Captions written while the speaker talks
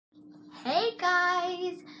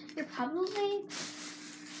guys, you're probably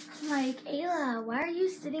like, Ayla, why are you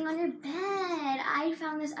sitting on your bed? I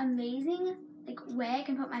found this amazing way I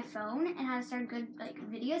can put my phone and how to start good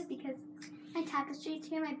videos because my tapestry's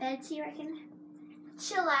here, my bed's here, I can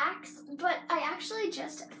chillax. But I actually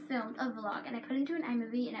just filmed a vlog and I put it into an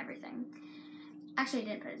iMovie and everything. Actually, I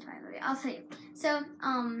didn't put it into iMovie. I'll tell you. So,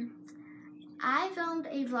 I filmed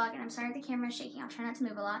a vlog and I'm sorry the camera's shaking. I'll try not to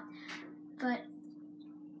move a lot. But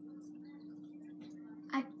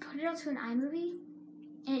I put it onto an iMovie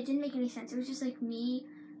and it didn't make any sense. It was just like me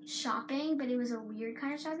shopping, but it was a weird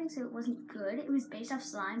kind of shopping, so it wasn't good. It was based off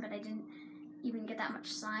slime, but I didn't even get that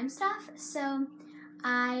much slime stuff. So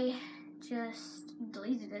I just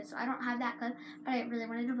deleted it. So I don't have that clip, but I really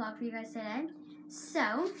wanted to vlog for you guys today.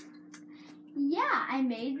 So yeah, I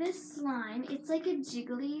made this slime. It's like a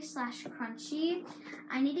jiggly / crunchy.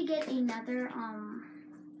 I need to get another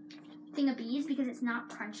thing of beads because it's not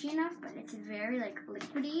crunchy enough, but it's very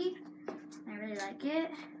liquidy. I really like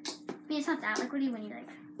it. I mean, it's not that liquidy when you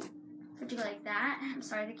have to go like that. I'm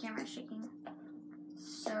sorry, the camera's shaking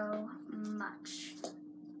so much.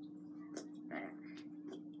 But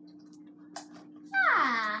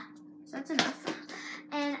so that's enough.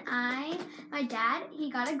 And my dad,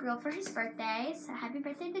 he got a grill for his birthday. So happy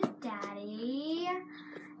birthday to Daddy.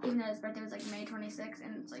 Even though his birthday was May 26th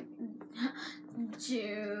and it's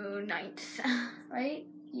June 9th, right?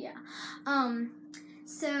 Yeah.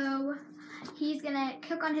 So he's gonna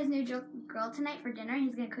cook on his new grill tonight for dinner.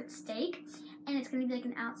 He's gonna cook steak, and it's gonna be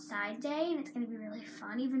an outside day, and it's gonna be really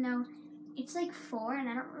fun. Even though it's 4, and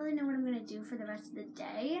I don't really know what I'm gonna do for the rest of the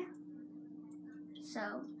day.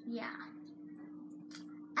 So yeah,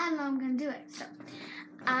 I don't know how I'm gonna do it. So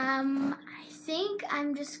I think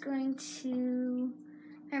I'm just going to.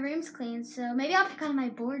 My room's clean, so maybe I'll pick out my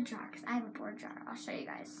board jar because I have a board jar. I'll show you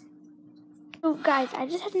guys. So guys, I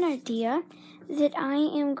just had an idea that I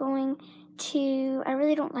am going to, I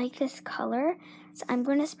really don't like this color, so I'm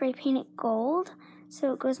going to spray paint it gold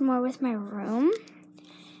so it goes more with my room.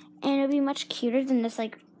 And it'll be much cuter than this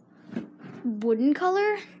wooden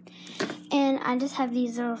color. And I just have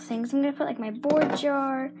these little things. I'm going to put my board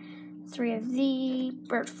jar, 3 of these,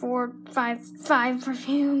 or 4, 5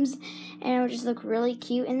 perfumes, and it would just look really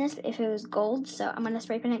cute in this if it was gold. So I'm going to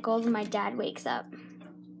spray paint it gold when my dad wakes up.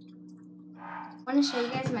 I want to show you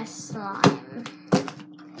guys my slime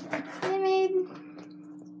that I made.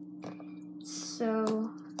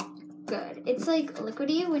 So good. It's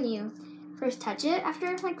liquidy when you first touch it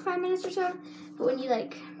after 5 minutes or so, but when you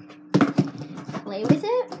play with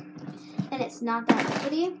it, then it's not that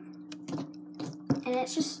liquidy. And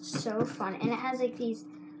it's just so fun. And it has these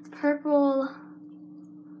purple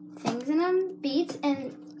things in them, beads,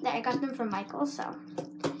 and I got them from Michael. So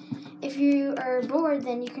if you are bored,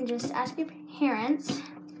 then you can just ask your parents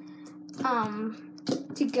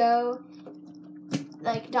to go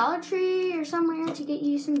Dollar Tree or somewhere to get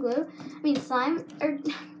you some glue. I mean slime or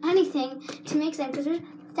anything to make slime because there's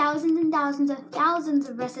thousands and thousands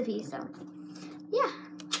of recipes. So yeah,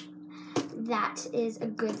 that is a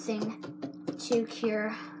good thing to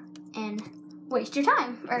cure and waste your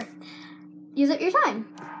time or use up your time.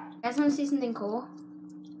 You guys want to see something cool?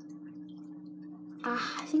 I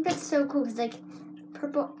think that's so cool because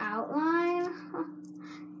purple outline,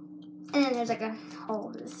 and then there's a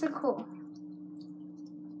hole. It's so cool.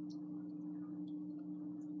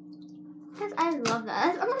 Guys, I love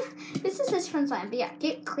that. This is this from slime, but yeah,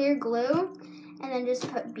 get clear glue and then just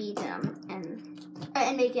put beads in them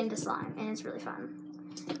and make it into slime, and it's really fun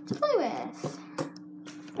to play with.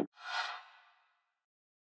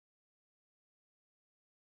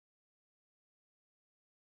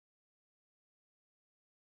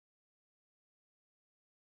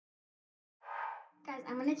 Guys,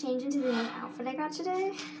 I'm going to change into the new outfit I got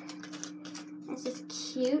today. It's this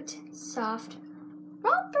cute, soft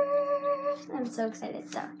romper. I'm so excited.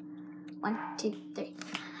 So, 1, 2, 3.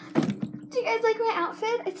 Do you guys like my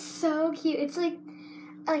outfit? It's so cute. It's like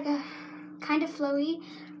a kind of flowy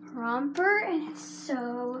romper, and it's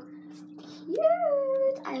so cute.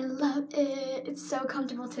 I love it. It's so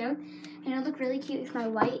comfortable too. And it'll look really cute with my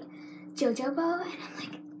white JoJo bow. And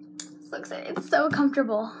I'm so excited. It's so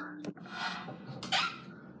comfortable.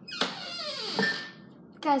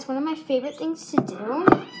 Guys, one of my favorite things to do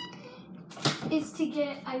is to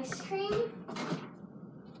get ice cream.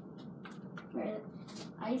 Where is it?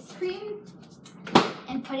 Ice cream.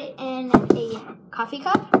 And put it in a coffee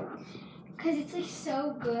cup. Because it's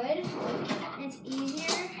so good. And it's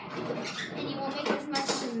easier. And you won't make as much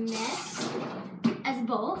of a mess as a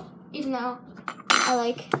bowl. Even though I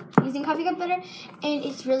like using coffee cup better. And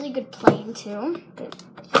it's really good plain too. But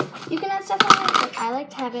you can add stuff on it, but I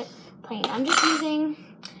like to have it plain. I'm just using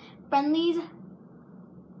Friendly's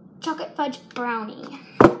chocolate fudge brownie.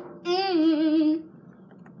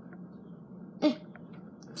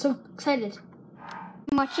 So excited.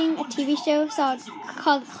 I'm watching a TV show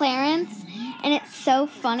called Clarence, and it's so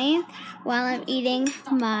funny while I'm eating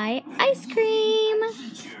my ice cream.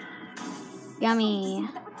 Yummy.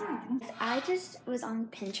 I just was on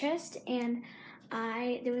Pinterest, and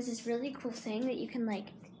there was this really cool thing that you can like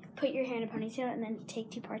put your hair in a ponytail and then take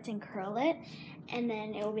 2 parts and curl it, and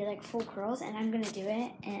then it will be like full curls, and I'm gonna do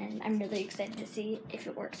it, and I'm really excited to see if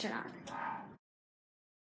it works or not.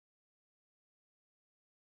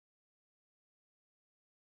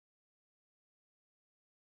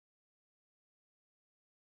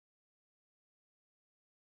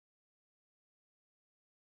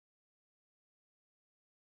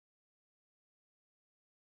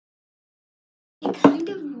 It kind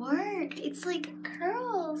of worked. It's like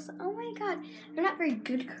curls. Oh my god. They're not very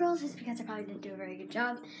good curls just because I probably didn't do a very good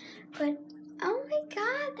job. But oh my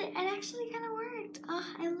god, it actually kind of worked. Oh,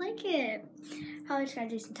 I like it. Probably just gotta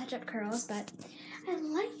do some touch-up curls, but I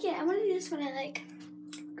like it. I want to do this when I like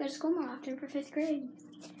go to school more often for 5th grade.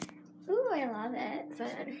 Ooh, I love it.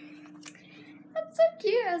 But that's so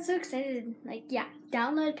cute. I'm so excited. Like, yeah,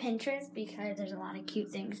 download Pinterest because there's a lot of cute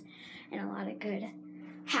things and a lot of good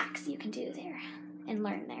hacks you can do there and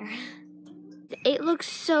learn there. It looks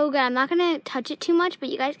so good. I'm not gonna touch it too much, but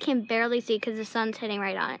you guys can barely see because the sun's hitting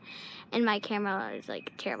right on it and my camera is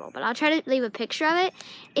like terrible, but I'll try to leave a picture of it.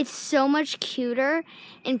 It's so much cuter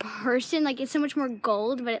in person. Like, it's so much more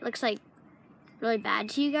gold, but it looks like really bad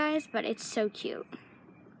to you guys, but it's so cute.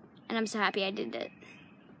 And I'm so happy I did it.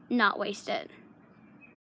 Not waste it.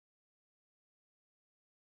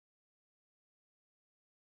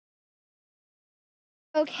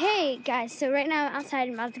 Okay, guys, so right now I'm outside.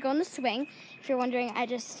 I'm about to go on the swing. If you're wondering, I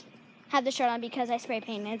just had the shirt on because I spray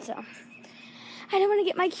painted, so I don't want to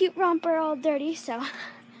get my cute romper all dirty, so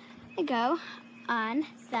I go on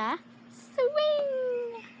the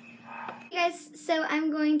swing. Guys, so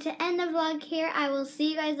I'm going to end the vlog here. I will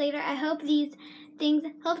see you guys later. I hope these things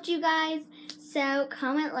helped you guys. So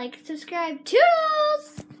comment, like, subscribe.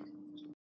 Toodles!